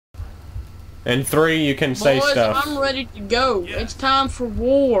And 3, you can say Boys, stuff. I'm ready to go. Yeah. It's time for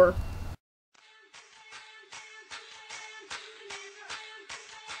war.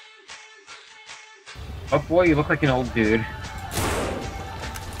 Oh boy, you look like an old dude.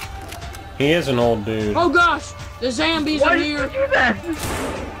 He is an old dude. Oh gosh, the zombies are here.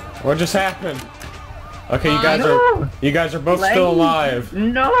 What just happened? Okay, you guys are both still alive.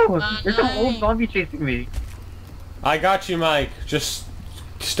 No, there's an old zombie chasing me. I got you, Mike. Just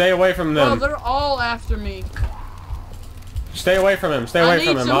stay away from them. Oh, they're all after me. Stay away from him. Stay away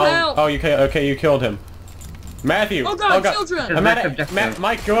from him. Oh, okay, you killed him. Matthew. Oh God, children.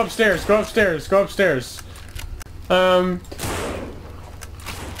 Mike, go upstairs. Go upstairs. Go upstairs.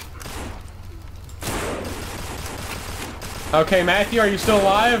 Okay, Matthew, are you still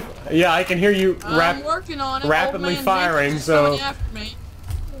alive? Yeah, I can hear you I'm working on it. rapidly firing, so after me.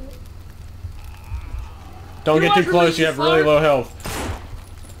 Don't get too close, you have really low health.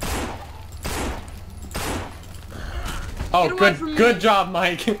 Oh, good job,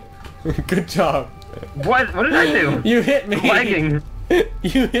 Mike. Good job. What did I do? You hit me. Lagging.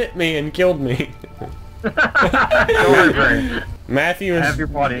 You hit me and killed me. Matthew is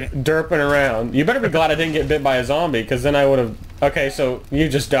derping around. You better be glad I didn't get bit by a zombie, because then I would have... Okay, so you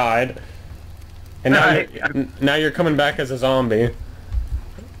just died. And now you're coming back as a zombie.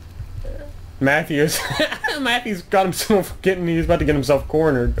 Matthew's got himself he's about to get himself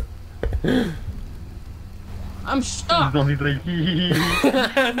cornered. I'm stuck.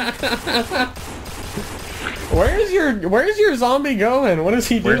 Where's your zombie going? What is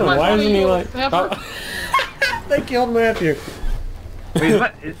he doing? Why isn't he like... Oh. They killed Matthew. Wait,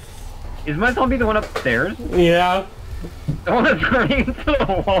 is my zombie the one upstairs? Yeah. The one that's running into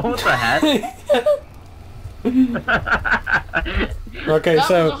the wall with the hat? Okay,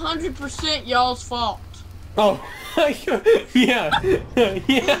 so... That was 100% y'all's fault. Oh, yeah,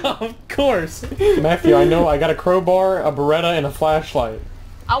 of course. Matthew, I know I got a crowbar, a Beretta, and a flashlight.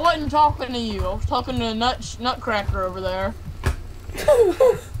 I wasn't talking to you. I was talking to a nutcracker over there.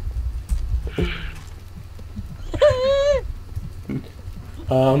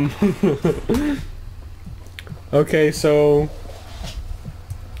 Okay, so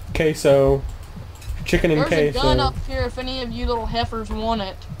chicken and queso. There's a gun up here if any of you little heifers want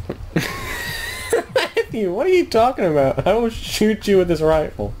it. Matthew, what are you talking about? I will shoot you with this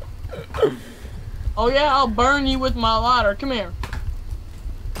rifle. Oh yeah, I'll burn you with my lighter. Come here.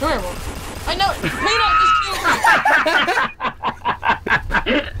 Come here, boy. I know. Peanut just killed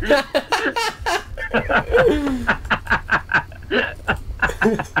me.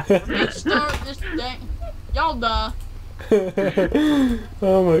 Let's start this thing. Y'all die.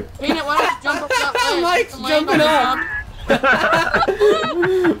 Oh my. Peanut, why don't you jump up that ledge? Mike's jumping up.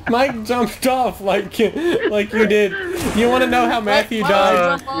 Mike jumped off like you did. You want to know how Matthew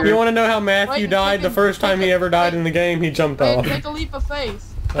died? You want to know how Matthew died the first time he ever died in the game? He jumped off. Take a leap of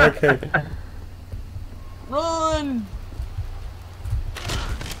faith. Okay. Run!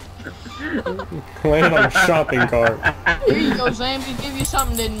 Landed on a shopping cart. Here you go, Zambi. Give you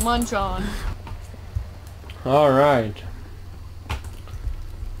something to munch on. Alright.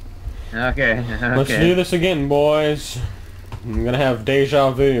 Okay. Let's do this again, boys. I'm gonna have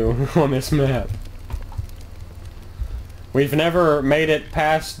deja vu on this map. We've never made it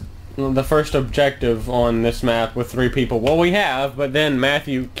past the first objective on this map with 3 people. Well, we have, but then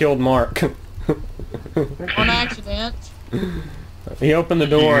Matthew killed Mark. On accident. He opened the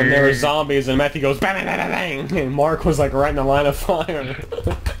door and there were zombies and Matthew goes bang, bang, bang, bang, and Mark was like right in the line of fire.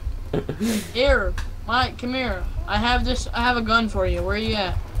 Here, Mike, come here. I have a gun for you. Where are you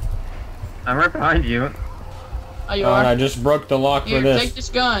at? I'm right behind you. Oh, you are? I just broke the lock for this. Take this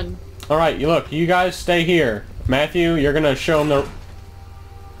gun. Alright, look, you guys stay here. Matthew, you're gonna show him the...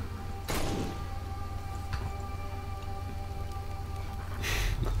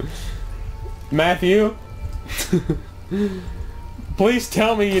 Matthew? Please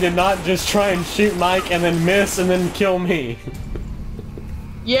tell me you did not just try and shoot Mike and then miss and then kill me.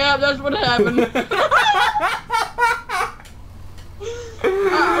 Yeah, that's what happened.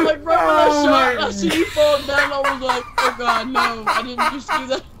 Like right when I shot, I see you fall down, I was like, oh god, no, I didn't just do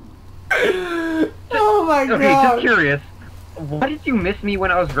that. Oh my god. Okay, just curious. Why did you miss me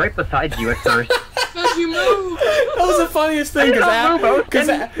when I was right beside you at first? Because you moved. That was the funniest thing,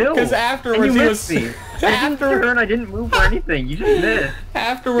 because afterwards he was... I didn't move or anything, you just missed.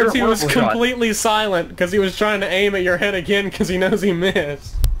 Afterwards he was completely silent, because he was trying to aim at your head again, because he knows he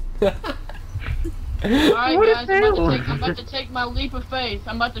missed. Alright guys, I'm about to take my leap of faith.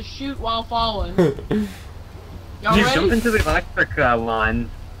 I'm about to shoot while falling. Y'all ready? Jump into the electric lines.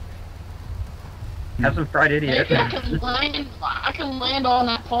 Have some fried idiots. Maybe I can land on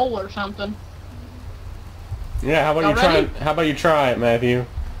that pole or something. Yeah, how about you ready? try? How about you try it, Matthew?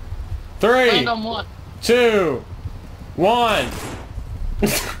 3, Land on what? 2, 1.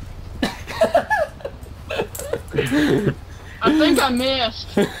 I think I missed.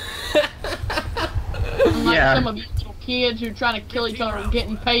 Unlike Yeah. some of you little kids who are trying to kill each other and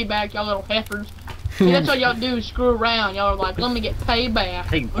getting payback, y'all little heifers. See, that's all y'all do is screw around. Y'all are like, let me get payback.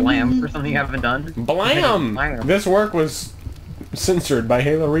 Take blam for something you haven't done. Blam! Blam. This work was censored by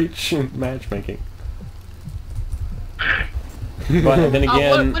NMRiH matchmaking. But then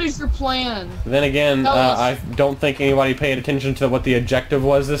again, what is your plan? then again, Tell us. I don't think anybody paid attention to what the objective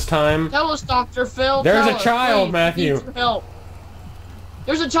was this time. Tell us, Dr. Phil. There's tell a us, child, please. Matthew. Need your help.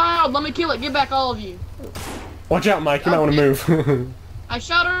 There's a child. Let me kill it. Get back, all of you. Watch out, Mike. You might want to move. I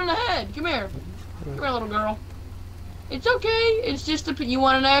shot her in the head. Come here. Come here, little girl. It's okay. It's just you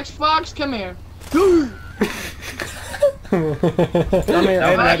want an Xbox? Come here. Come here,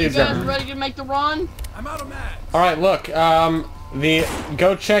 Alright, you Matthew's guys got- ready to make the run? I'm out of match. All right, look.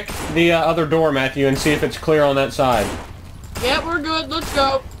 Go check the other door, Matthew, and see if it's clear on that side. Yeah, we're good. Let's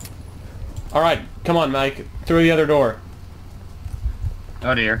go. All right, come on, Mike. Through the other door.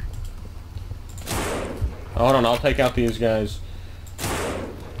 Oh dear. Hold on, I'll take out these guys.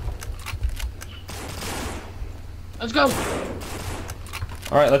 Let's go.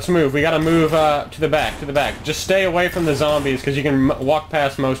 All right, let's move. We gotta move to the back, to the back. Just stay away from the zombies, because you can walk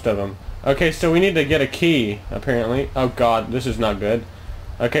past most of them. Okay, so we need to get a key, apparently. Oh god, this is not good.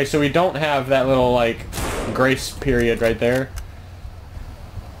 Okay, so we don't have that little, like, grace period right there.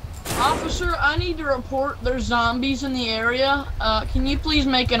 Officer, I need to report there's zombies in the area. Can you please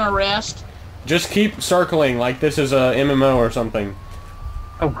make an arrest? Just keep circling like this is a MMO or something.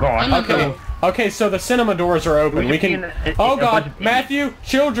 Oh god. MMO. Okay. Okay, so the cinema doors are open. We can. Oh god, Matthew,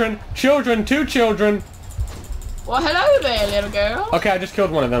 children, 2 children. Well, hello there, little girl. Okay, I just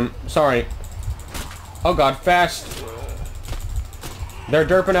killed one of them. Sorry. Oh god, fast. They're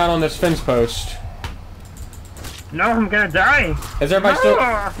derping out on this fence post. No, I'm gonna die. Is everybody still?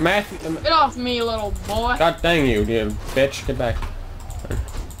 No. Matthew. Get off me, little boy. God dang you, bitch! Get back.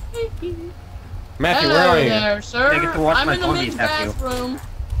 Matthew, Hello where are you? there, sir. I get to watch I'm my in the zombies men's have you. bathroom.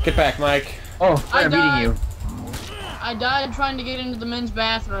 Get back, Mike. Oh, sorry, I'm died. beating you. I died trying to get into the men's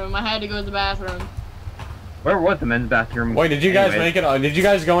bathroom. I had to go to the bathroom. Where was the men's bathroom? Wait, did you guys Anyways. make it? Did you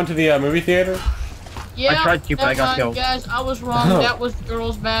guys go into the movie theater? Yeah, tried to, but I got never killed. mind, guys. I was wrong. That was the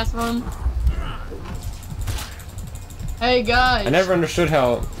girls' bathroom. Hey, guys. I never understood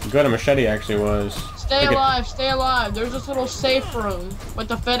how good a machete actually was. Stay Look at- alive, stay alive. There's this little safe room with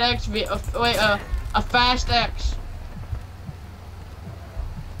the FedEx, a Fast X.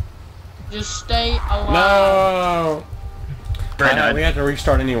 Just stay alive. No. Brey died. We have to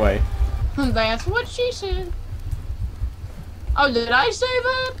restart anyway. That's what she said. Oh, did I say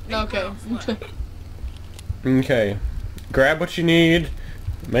that? Okay. Okay. Grab what you need.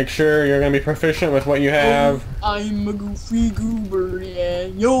 Make sure you're gonna be proficient with what you have. I'm a goofy goober, yeah.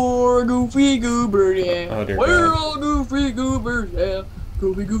 You're a goofy goober, yeah. Oh, dear We're God. all goofy goobers, yeah.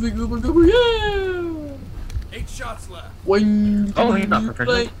 Goofy, goofy, goober, goober, yeah. 8 shots left. When Oh, he's not you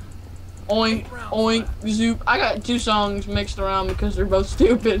proficient. play Oink, oink, zoop. I got 2 songs mixed around because they're both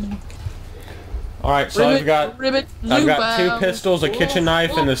stupid. Alright, so I've got ribbit, I've got zoop 2 out. pistols, a kitchen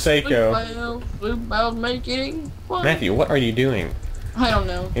knife, and a Seiko. Zoop out, making fun. Matthew, what are you doing? I don't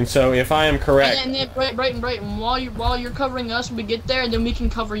know. And so if I am correct, And then Brayton, while you're covering us, we get there, then we can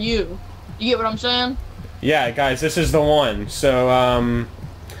cover you. You get what I'm saying? yeah, guys, this is the one. So I'm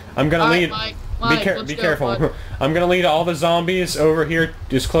gonna Alright, lead. Mike, let's Be go, careful. bud. I'm gonna lead all the zombies over here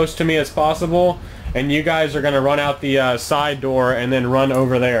as close to me as possible, and you guys are gonna run out the side door and then run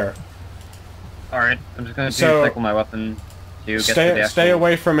over there. Alright, I'm just gonna So, cycle my weapon to get to the Stay actual-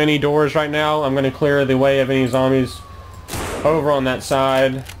 away from any doors right now. I'm gonna clear the way of any zombies over on that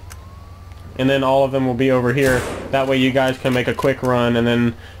side, and then all of them will be over here. That way you guys can make a quick run, and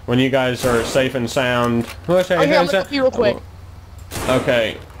then when you guys are safe and sound... Oh, here, I'm gonna help you real quick.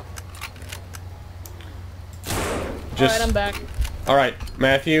 Okay. Just... Alright, I'm back. Alright,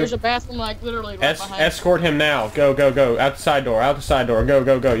 Matthew. There's a bathroom, like, literally right behind Escort him now. Go, go, go. Out the side door. Out the side door. Go,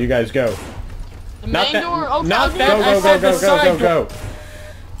 go, go. You guys go. the main door. Oh, Not God, that. I Go, said go, the go, go, side go, door. go.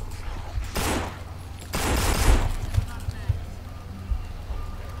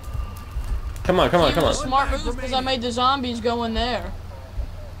 Come on, come on, See, come it was a on. smart move because I made the zombies go in there.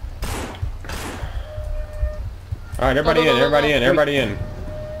 Alright, everybody in, everybody in, everybody in.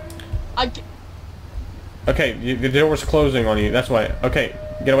 Okay, the door was closing on you. That's why. Okay,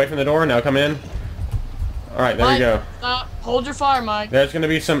 get away from the door. Now come in. Alright, there Mike, you go. Hold your fire, Mike. There's gonna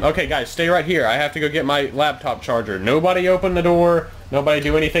be some... Okay, guys, stay right here. I have to go get my laptop charger. Nobody open the door. Nobody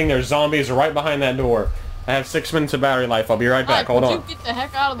do anything. There's zombies right behind that door. I have 6 minutes of battery life. I'll be right back. Hold on. Would you get the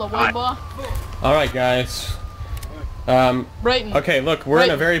heck out of the way, boy? Alright, guys. Brayton. Okay, look, we're in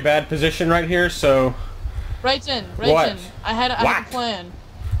a very bad position right here, so... Brayton, What? I had a plan.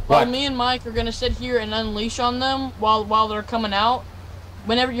 While me and Mike are gonna sit here and unleash on them while they're coming out,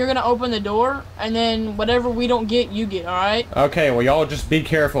 whenever you're gonna open the door, and then whatever we don't get, you get, alright? Okay, well y'all just be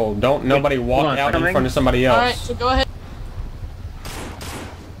careful. Don't nobody walk out in front of somebody else. Alright, so go ahead.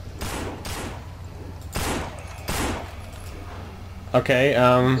 Okay,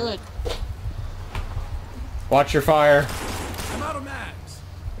 Good. watch your fire. I'm out of mags.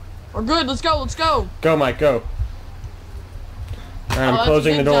 We're good, let's go, let's go! Go, Mike, go. Alright, I'm that's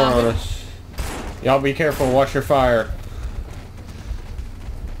closing the big door time. on us. Y'all be careful, watch your fire.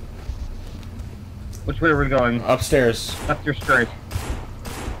 Which way are we going? Upstairs. Left or straight?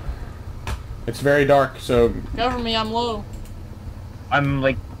 It's very dark, so... Cover me, I'm low. I'm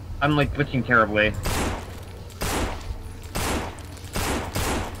like glitching terribly.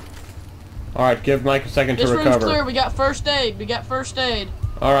 Alright, give Mike a second This to room's recover. clear, we got first aid,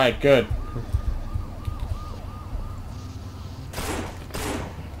 Alright, good.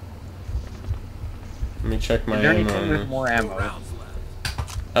 Let me check my Is there anything ammo. with more ammo? Rounds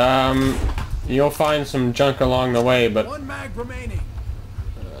left. You'll find some junk along the way, but 1 mag remaining.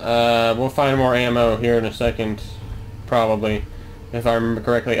 we'll find more ammo here in a second, probably, if I remember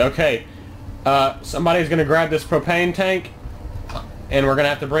correctly. Okay, somebody's gonna grab this propane tank, and we're gonna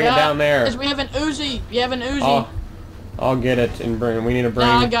have to bring it down there. Because we have an Uzi. You have an Uzi. I'll get it and bring. We need to bring.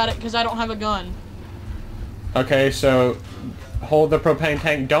 No, I got it because I don't have a gun. Okay, so hold the propane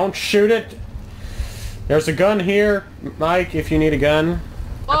tank. Don't shoot it. There's a gun here, Mike. If you need a gun.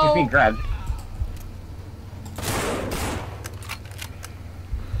 It's being Oh, grabbed.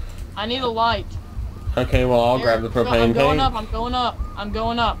 I need a light. Okay, well I'll Here, grab the propane I'm going tank. up. I'm going up. I'm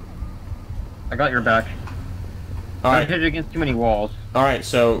going up. I got your back. All I'm right. pitted against too many walls. All right.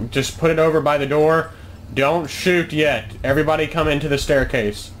 So just put it over by the door. Don't shoot yet. Everybody come into the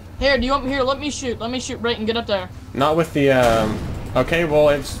staircase. Here, do you want me here? Let me shoot. Let me shoot. Brayton, get up there. Not with the. Okay, well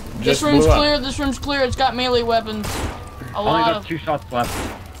it's just This room's blew up. clear. This room's clear. It's got melee weapons. A Only lot got of. 2 shots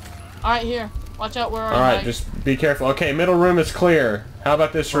left. All right, here. Watch out. Where are All you? right, Mike? just be careful. Okay, middle room is clear. How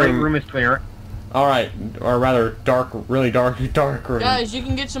about this Right room? room is clear. All right, or rather dark, really dark room. Guys, you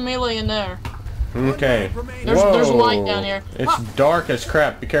can get some melee in there. Okay. 1 mag remaining. There's Whoa. light down here. It's Ah. dark as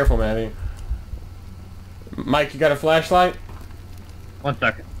crap. Be careful, Maddie. Mike, you got a flashlight? 1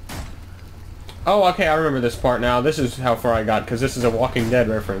 second. Oh, okay, I remember this part now. This is how far I got, because this is a Walking Dead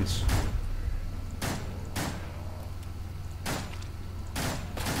reference.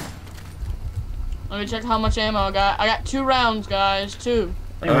 Let me check how much ammo I got. I got 2 rounds, guys. 2. Same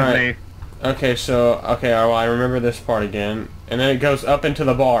with Alright. me. Okay, so, okay, well, I remember this part again. And then it goes up into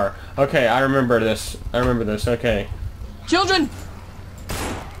the bar. Okay, I remember this. Okay. Children!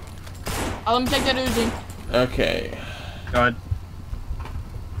 Oh, let me take that Uzi. Okay. Good.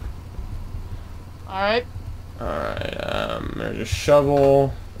 Alright. Alright, there's a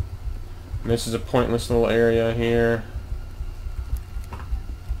shovel. This is a pointless little area here.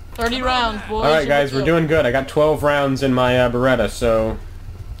 30 rounds, boys. Alright, Here guys, we we're go. doing good. I got 12 rounds in my Beretta, so...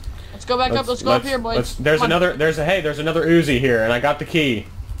 Let's go back up. Let's go up here, boys. There's Come on. another, there's another Uzi here, and I got the key.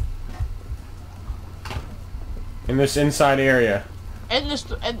 In this inside area.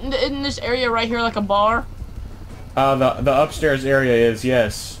 Isn't this area right here like a bar? The upstairs area is,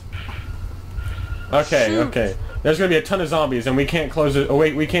 yes. Okay, Shoot. okay. There's gonna be a ton of zombies, and we can't close it. Oh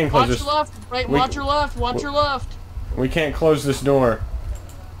wait, we can close Watch this. your left. Right, we- watch your left. Watch your left. We can't close this door.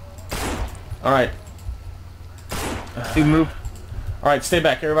 All right, Dude, move. all right. Stay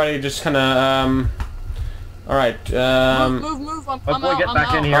back, everybody. Just kind of All right. Move. I'm Hopefully out. get I'm back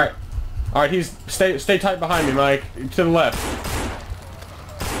out. in All here. right. All right. Stay tight behind me, Mike. To the left.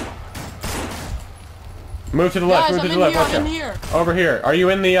 Move to the left. Guys, Move I'm to in the left. here. Watch I'm out. in here. Over here. Are you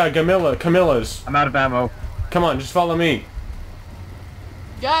in the Camillas? I'm out of ammo. Come on, just follow me.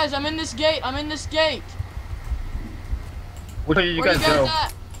 Guys, I'm in this gate. I'm in this gate. Which way did you Where guys you guys go?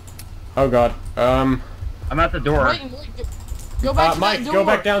 at? Oh God. I'm at the door. Wait, go back to Mike, that door. go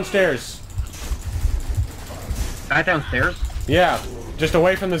back downstairs. Back downstairs? Yeah, just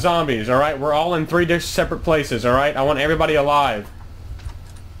away from the zombies. All right, we're all in 3 separate places. All right, I want everybody alive.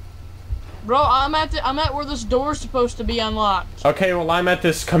 Bro, I'm at where this door's supposed to be unlocked. Okay, well I'm at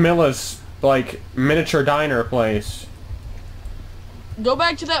this Camilla's like miniature diner place. Go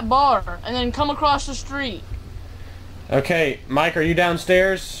back to that bar and then come across the street. Okay, Mike, are you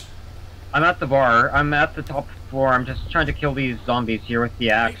downstairs? I'm at the bar. I'm at the top floor. I'm just trying to kill these zombies here with the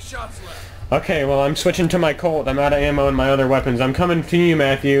 8 axe. shots left. Okay, well I'm switching to my Colt. I'm out of ammo and my other weapons. I'm coming to you,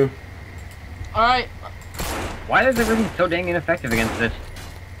 Matthew. All right. Why is everything so dang ineffective against it?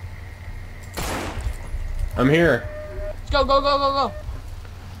 I'm here. Let's go, go, go, go,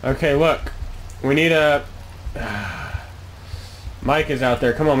 go. Okay, look. We need a... Mike is out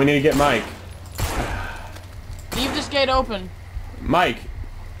there. Come on, we need to get Mike. Leave this gate open. Mike.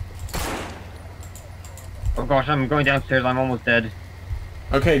 Oh gosh, I'm going downstairs. I'm almost dead.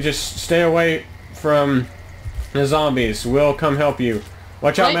 Okay, just stay away from the zombies. We'll come help you.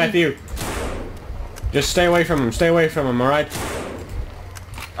 Watch out, Matthew. Just stay away from him. Stay away from him, alright?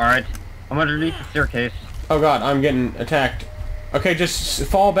 Alright. I'm underneath the staircase. Oh god, I'm getting attacked. Okay, just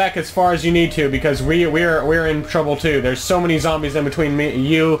fall back as far as you need to because we're in trouble too. There's so many zombies in between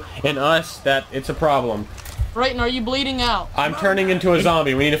you and us that it's a problem. Brayton, are you bleeding out? I'm turning into a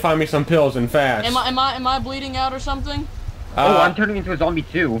zombie. We need to find me some pills and fast. Am I bleeding out or something? Oh, I'm turning into a zombie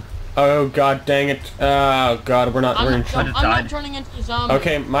too. Oh god, dang it! Oh god, we're in I'm trouble. not turning into a zombie.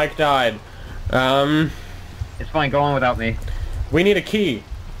 Okay, Mike died. It's fine. Go on without me. We need a key.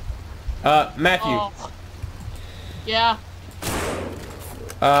 Matthew. Oh. Yeah.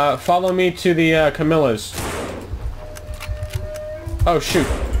 Follow me to the Camillas. Oh shoot!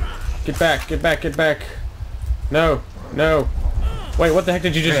 Get back! Get back! Get back! No! No! Wait, what the heck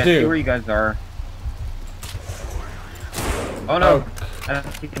did you just I see do? where you guys are. Oh no! I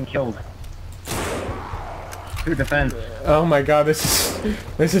keep him killed. To defense. Oh my god, this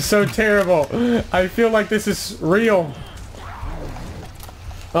is so terrible. I feel like this is real.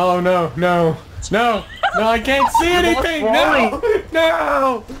 Oh no, no, no, no, I can't see anything! No!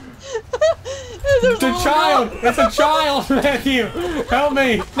 No! It's a child! It's a child, Matthew! Help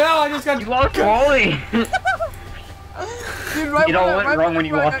me! No, I just got... You lost Wally! Dude, right You know what right wrong when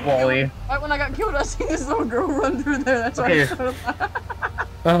you lost Wally? Right when I got killed, I seen this little girl run through there. That's why I shut up.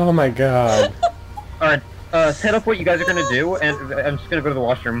 Oh my god. Alright, set up what you guys are gonna do, and I'm just gonna go to the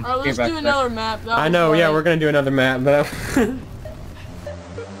washroom. Alright, let's Get back do to another map. I know, yeah, we're gonna do another map, but...